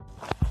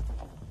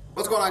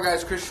What's going on,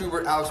 guys? Chris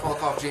Schubert, Alex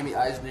Molkoff, Jamie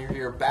Eisner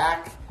here,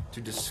 back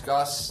to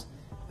discuss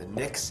the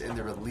Knicks and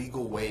their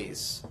illegal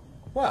ways.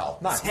 Well,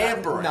 not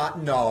tampering.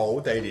 No,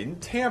 they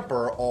didn't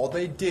tamper. All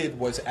they did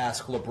was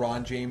ask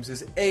LeBron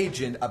James's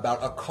agent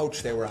about a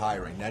coach they were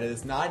hiring. That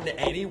is not in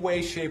any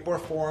way, shape, or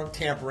form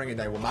tampering, and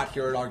they will not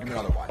hear an argument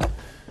otherwise.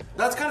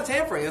 That's kind of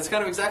tampering. That's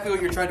kind of exactly what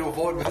you're trying to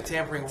avoid with the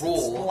tampering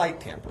rule. It's light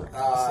tampering.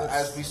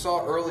 As we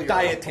saw earlier,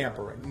 diet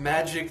tampering.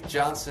 Magic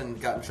Johnson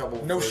got in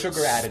trouble No for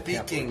sugar added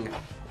speaking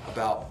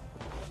about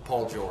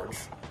Paul George.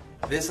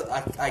 This,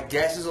 I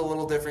guess, is a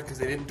little different because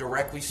they didn't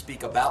directly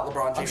speak about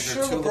LeBron James.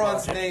 I'm sure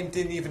LeBron's name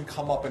didn't even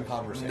come up in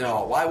conversation.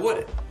 No, why would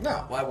it?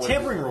 No. Why would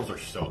Tampering rules are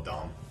so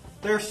dumb.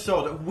 They're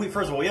so.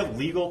 First of all, we have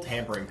legal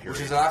tampering periods,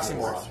 which is an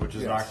oxymoron. Which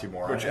is an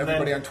oxymoron. Which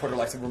everybody on Twitter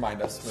likes to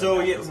remind us.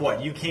 So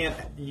what? You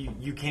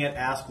can't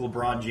ask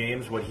LeBron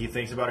James what he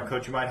thinks about a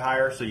coach you might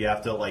hire. So you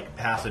have to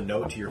pass a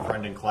note to your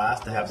friend in class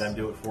to have them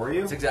do it for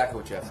you. That's exactly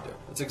what you have to do.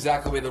 That's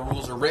exactly the way the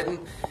rules are written.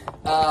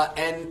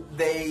 And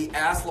they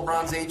asked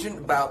LeBron's agent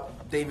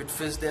about David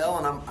Fizdale,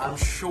 and I'm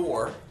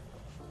sure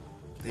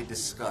they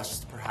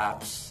discussed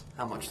perhaps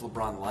how much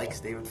LeBron likes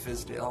David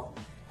Fizdale.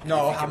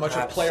 No, how much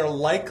a player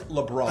like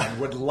LeBron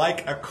would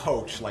like a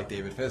coach like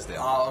David Fizdale.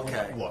 Oh,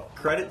 okay. Look,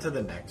 credit to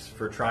the Knicks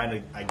for trying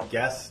to, I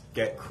guess,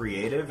 get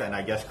creative, and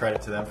I guess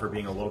credit to them for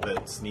being a little bit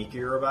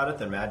sneakier about it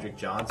than Magic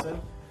Johnson.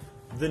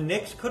 The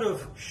Knicks could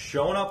have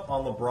shown up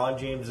on LeBron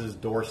James's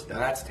doorstep.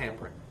 That's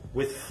tampering.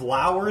 With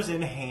flowers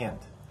in hand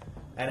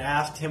and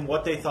asked him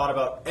what they thought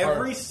about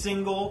every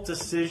single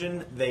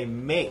decision they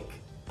make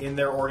in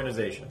their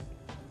organization.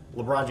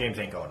 LeBron James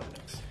ain't going to the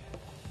Knicks.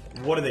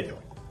 What are they doing?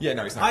 Yeah,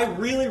 no, he's not. I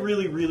really,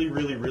 really, really,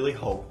 really, really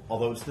hope,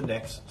 although it's the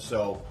Knicks,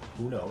 so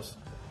who knows,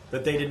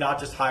 that they did not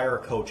just hire a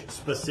coach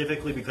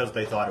specifically because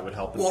they thought it would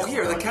help them. Well,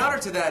 here, the counter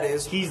to that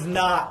is... he's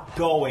not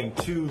going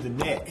to the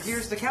Knicks.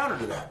 Here's the counter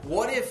to that.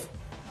 What if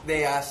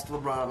they asked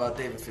LeBron about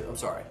David Fizdale? I'm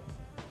sorry.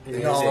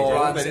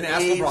 No, they didn't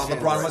ask LeBron.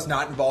 LeBron was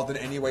not involved in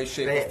any way,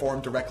 shape, or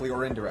form, directly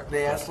or indirectly.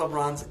 They asked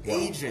LeBron's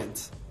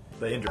agent...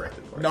 the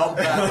indirect part. No,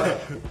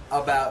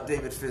 about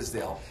David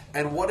Fizdale.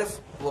 And what if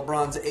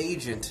LeBron's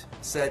agent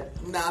said,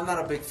 "Nah, I'm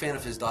not a big fan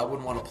of Fizdale. I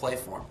wouldn't want to play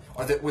for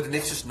him." Were the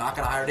Knicks just not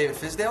going to hire David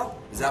Fizdale?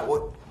 Is that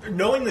what?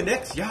 Knowing the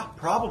Knicks, yeah,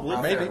 probably.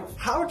 Maybe.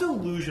 How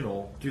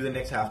delusional do the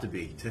Knicks have to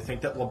be to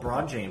think that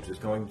LeBron James is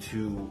going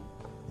to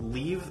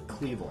leave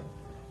Cleveland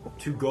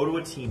to go to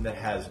a team that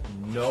has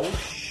no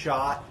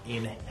shot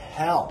in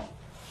hell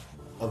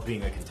of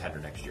being a contender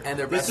next year? And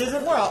their this best,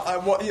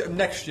 isn't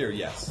next year,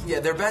 yes.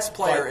 Yeah, their best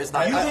player is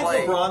not. You think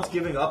playing. LeBron's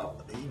giving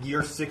up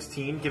year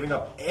 16, giving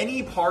up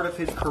any part of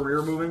his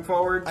career moving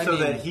forward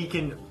that he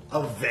can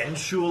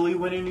eventually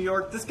win in New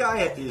York? This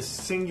guy is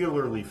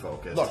singularly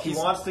focused. Look, he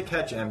wants to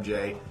catch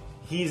MJ.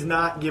 He's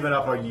not giving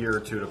up a year or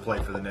two to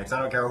play for the Knicks. I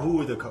don't care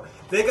who the coach.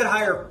 They could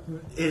hire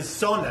his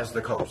son as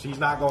the coach. He's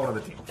not going to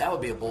the team. That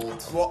would be a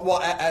bold.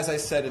 Well, as I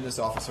said in this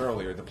office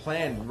earlier, the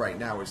plan right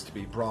now is to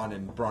be Bron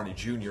and Bronny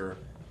Jr.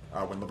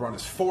 When LeBron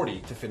is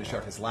 40 to finish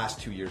out his last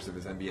 2 years of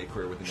his NBA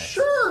career with the Knicks.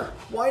 Sure,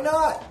 why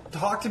not?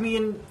 Talk to me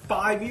in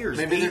 5 years.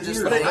 Maybe they're 8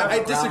 just. years. But I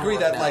disagree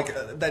that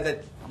now.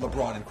 that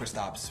LeBron and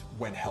Kristaps,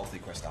 when healthy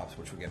Kristaps,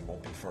 which again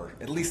won't be for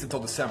at least until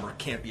December,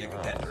 can't be a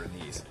contender in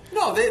the East.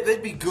 No,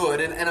 they'd be good,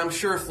 and I'm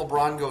sure if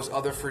LeBron goes,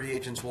 other free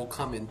agents will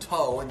come in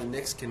tow, and the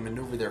Knicks can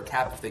maneuver their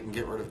cap if they can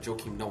get rid of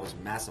Joakim Noah's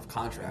massive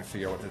contract.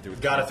 Figure out what to do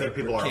with Got to Cantor. think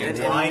people are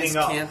Cantor. lining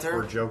up Cantor.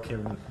 for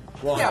Joakim.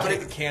 Well, Yeah,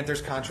 but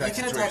Cantor's contract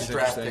You can situation attach is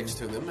draft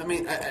interesting. picks to them. I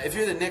mean, if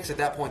you're the Knicks at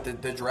that point,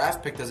 the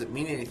draft pick doesn't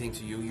mean anything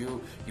to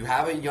you. You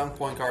have a young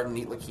point guard in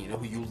Nate Lakina,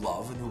 who you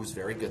love and who was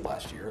very good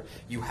last year.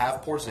 You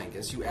have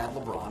Porzingis. You add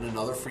LeBron.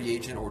 Another free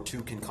agent or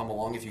two can come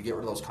along if you get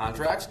rid of those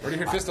contracts. Already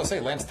heard Fizdale say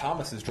Lance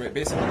Thomas is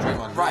basically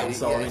Draymond Green. Right.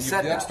 So yeah, I mean, he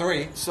said that's that.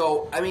 3.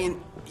 So I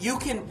mean, you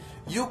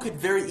could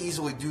very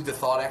easily do the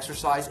thought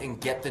exercise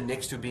and get the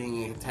Knicks to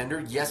being a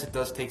contender. Yes, it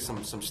does take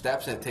some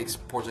steps, and it takes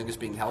Porzingis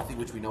being healthy,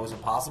 which we know is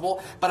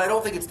impossible. But I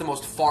don't think it's the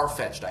most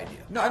far-fetched idea.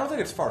 No, I don't think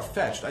it's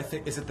far-fetched. I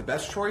think, is it the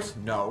best choice?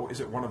 No. Is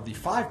it one of the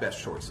 5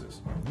 best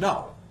choices?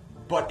 No.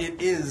 But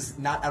it is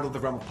not out of the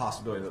realm of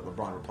possibility that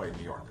LeBron would play in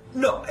New York.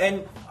 No,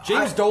 and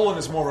James Dolan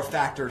is more of a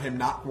factor in him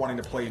not wanting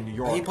to play in New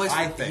York. He plays.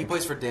 I For, think. he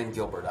plays for Dan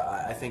Gilbert.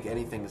 I think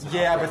anything is.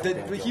 Yeah, for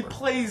Dan but he Gilbert.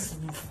 plays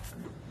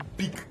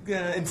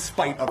in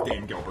spite of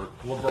Dan Gilbert.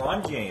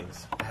 LeBron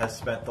James has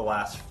spent the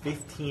last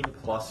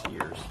 15-plus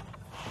years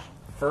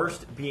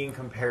first being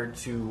compared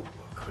to,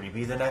 could he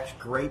be the next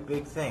great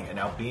big thing? And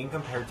now being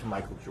compared to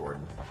Michael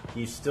Jordan.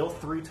 He's still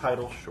 3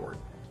 titles short.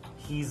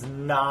 He's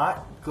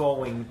not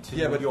going to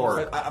New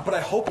York. But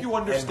I hope you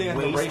understand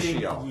the and wasting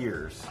ratio.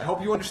 years. I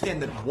hope you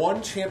understand that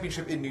 1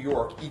 championship in New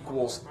York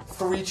equals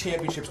 3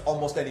 championships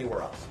almost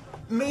anywhere else.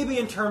 Maybe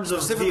in terms of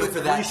the Specifically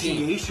for that team.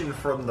 appreciation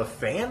from the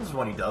fans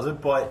when he does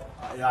it, but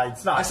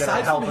it's not going to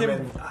Aside help from him.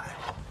 him,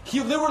 he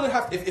literally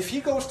have. If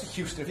he goes to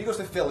Houston, if he goes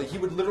to Philly, he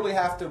would literally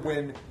have to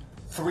win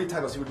 3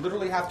 titles. He would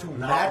literally have to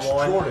Not match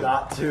one, Jordan.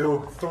 not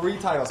 2. 3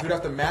 titles. He would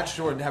have to match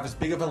Jordan to have as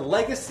big of a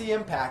legacy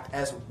impact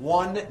as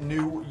one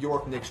New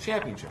York Knicks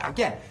championship.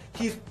 Again,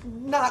 he's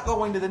not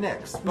going to the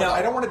Knicks. But No.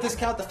 I don't want to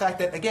discount the fact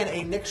that, again,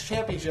 a Knicks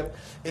championship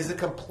is a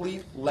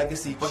complete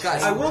legacy. But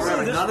guys, I will say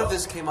remember, this, none though. of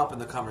this came up in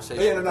the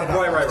conversation. Yeah, no.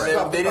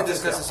 Right. They didn't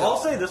discuss this. I'll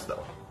say this,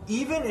 though.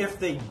 Even if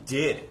they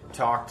did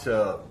talk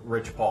to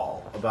Rich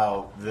Paul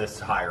about this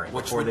hiring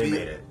Which before would they be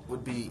made it.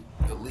 would be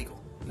illegal.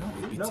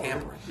 It would be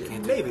tampering. You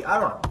can't do Maybe. I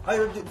don't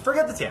know.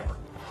 Forget the tampering.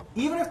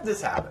 Even if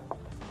this happened,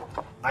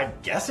 I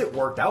guess it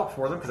worked out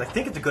for them because I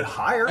think it's a good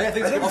hire. I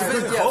think it's a Well, good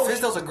it's a good coach.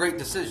 Fizdale's a great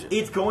decision.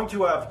 It's going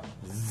to have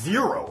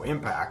zero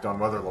impact on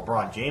whether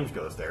LeBron James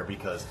goes there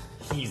because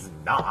he's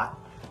not.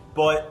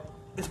 But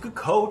it's a good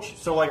coach.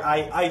 So, like,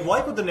 I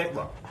like what the Knicks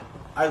look.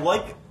 I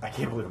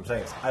can't believe I'm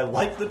saying this. I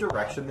like the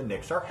direction the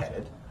Knicks are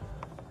headed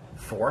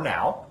for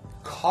now.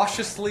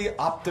 Cautiously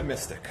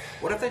optimistic.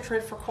 What if they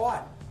trade for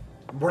Kawhi?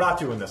 We're not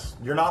doing this.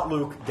 You're not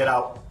Luke. Get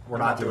out. We're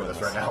not doing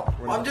this right now.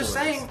 We're Well, I'm not just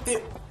doing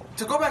saying,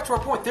 to go back to our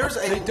point, there's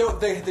a.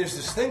 There's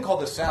this thing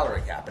called the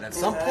salary cap, and at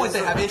some point they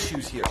have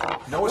issues here.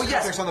 No Well, yes,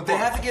 contracts on the they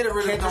books. have to get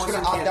rid of Can't just Noah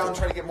going to opt out Cantor. and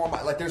try to get more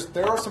money. Like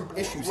there are some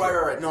issues. Right,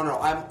 here. right, right. No,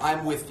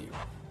 I'm with you.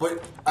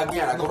 But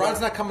again, I go LeBron's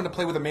back- not coming to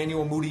play with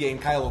Emmanuel Mudiay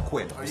and Kyle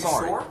O'Quinn. Are you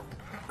Sorry. sure?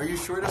 Are you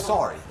sure? It I'm doesn't-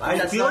 sorry. I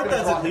That's feel not like gonna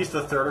that's draw- at least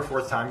the third or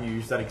fourth time you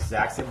use that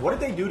exact same. What did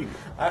they do to you?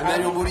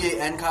 Emmanuel Mudiay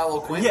and Kyle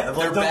O'Quinn. Yeah, like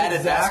they're the bad at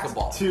exact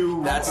basketball.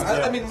 two- That's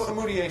I mean,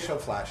 Mudiay showed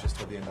flashes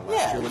toward the end of last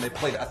Yeah. year when they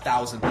played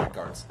 1,000 point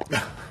guards.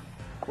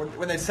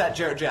 when they sat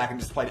Jarrett Jack and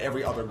just played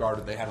every other guard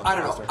that they had on the I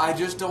don't roster. know. I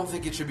just don't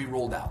think it should be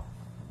ruled out.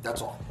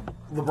 That's all.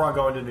 LeBron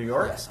going to New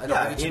York? Yes, I don't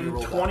think it should in be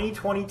ruled out.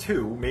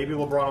 2022, maybe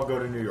LeBron will go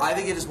to New York. I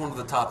think it is one of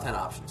the top 10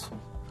 options.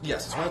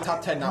 Yes, it's one of the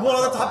top 10 now. One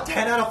of the top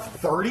 10 out of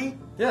 30?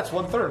 Yeah, it's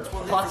 1/3,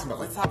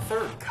 approximately. The top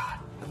third. God,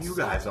 you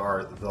guys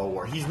are the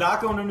worst. He's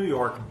not going to New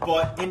York,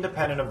 but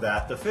independent of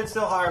that, the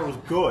Fizdale hire was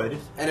good.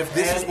 And if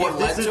this is what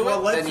led to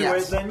it, then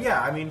yes. then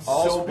yeah, I mean,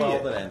 All's so be well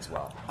it. that ends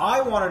well.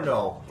 I want to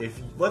know if,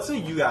 let's say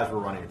you guys were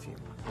running a team.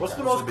 What's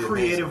the this most would be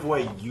creative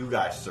way you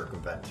guys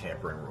circumvent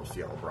tampering rules to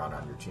get LeBron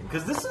on your team?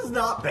 Because this is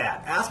not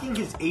bad. Asking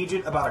his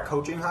agent about a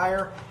coaching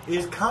hire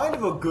is kind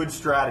of a good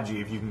strategy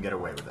if you can get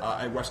away with it.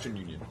 At Western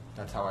Union.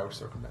 That's how I would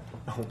circumvent.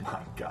 Oh my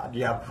God!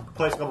 Yeah,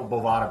 place a couple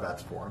Bovada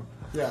bets for him.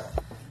 Yeah.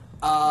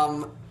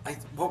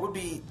 What would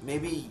be,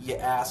 maybe you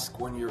ask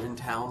when you're in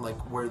town, like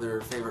where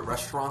their favorite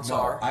restaurants No,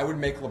 are. I would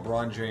make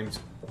LeBron James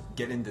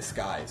get in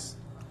disguise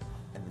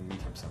and then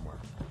meet him somewhere.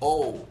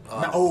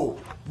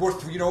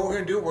 You know what we're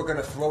going to do? We're going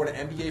to throw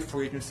an NBA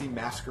free agency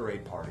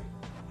masquerade party.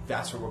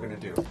 That's what we're going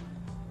to do.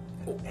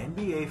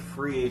 NBA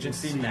free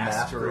agency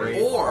masquerade.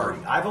 masquerade Or-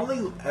 party. I've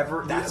only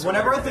ever That's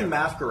whenever what I we're think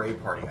gonna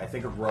masquerade party, I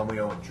think of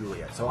Romeo and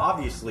Juliet. So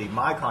obviously,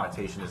 my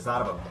connotation is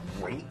not of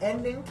a great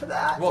ending to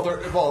that. Well,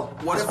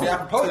 What if we we-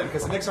 propose it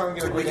because the Knicks aren't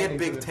going Could to we get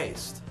Big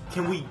Taste?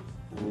 can we?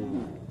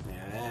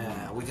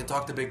 Yeah, we can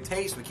talk to Big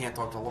Taste. We can't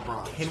talk to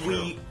LeBron. Can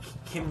we?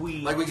 Can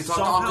we? Like we can talk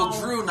to somehow- Uncle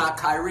Drew, not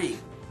Kyrie.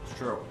 It's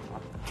true.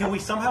 Can we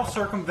somehow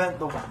circumvent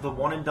the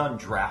one and done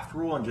draft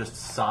rule and just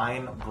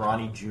sign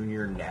Bronny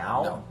Jr.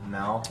 now?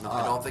 No,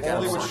 I don't think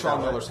Only I with would.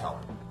 Sean Miller's help.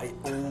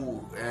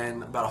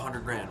 And about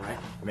 $100,000, right?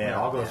 Man, it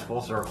all goes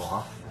full circle,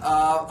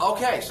 huh?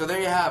 Okay, so there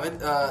you have it.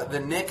 The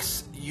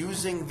Knicks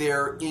using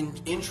their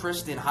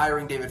interest in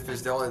hiring David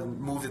Fizdale, a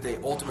move that they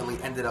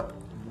ultimately ended up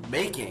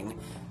making,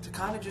 to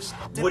kind of just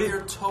dip Would it-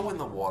 their toe in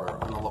the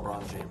water on the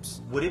LeBron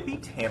James. Would it be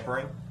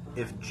tampering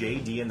if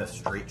JD and the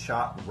Straight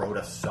Shot wrote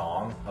a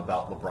song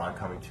about LeBron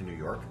coming to New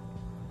York?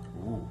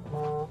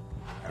 Ooh.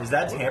 Is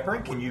that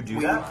tampering? Can you do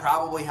We would that?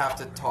 probably have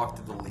to talk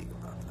to the league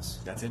about this.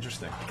 That's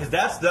interesting. Because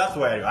that's the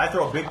way I do. I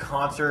throw a big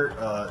concert,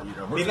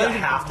 maybe a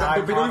halftime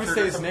But we don't even concert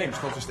say or his something. name. It's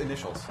called just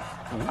initials.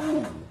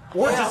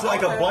 Or Yeah, just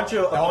like okay. a bunch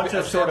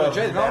of sort of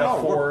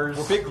metaphors.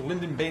 We're big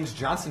Lyndon Baines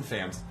Johnson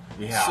fans.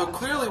 Yeah. So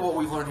clearly, what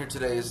we've learned here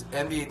today is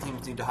NBA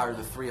teams need to hire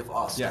the three of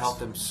us to Yes. help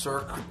them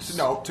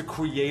To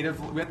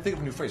creatively. We have to think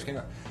of a new phrase.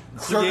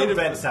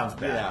 Circumvent sounds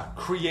bad. Yeah.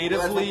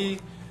 Creatively.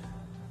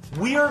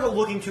 We are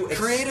looking to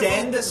Creatively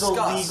extend the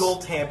discuss. legal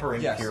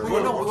tampering Yes. period We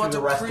want to to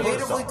the rest of the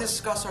creatively summer.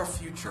 discuss our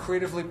future.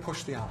 Creatively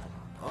push the envelope.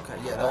 Okay,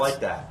 yeah, I that's, like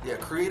that. Yeah,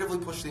 creatively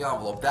push the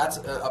envelope. That's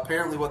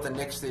apparently what the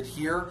Knicks did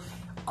here.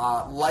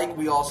 Like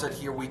we all said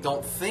here, we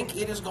don't think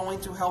it is going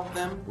to help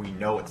them. We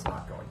know it's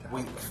not going to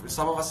happen.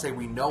 Some of us say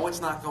we know it's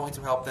not going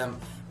to help them,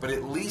 but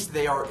at least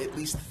they are at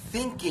least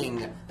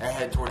thinking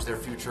ahead towards their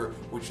future,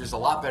 which is a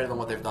lot better than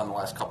what they've done the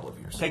last couple of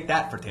years. Take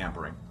that for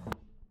tampering.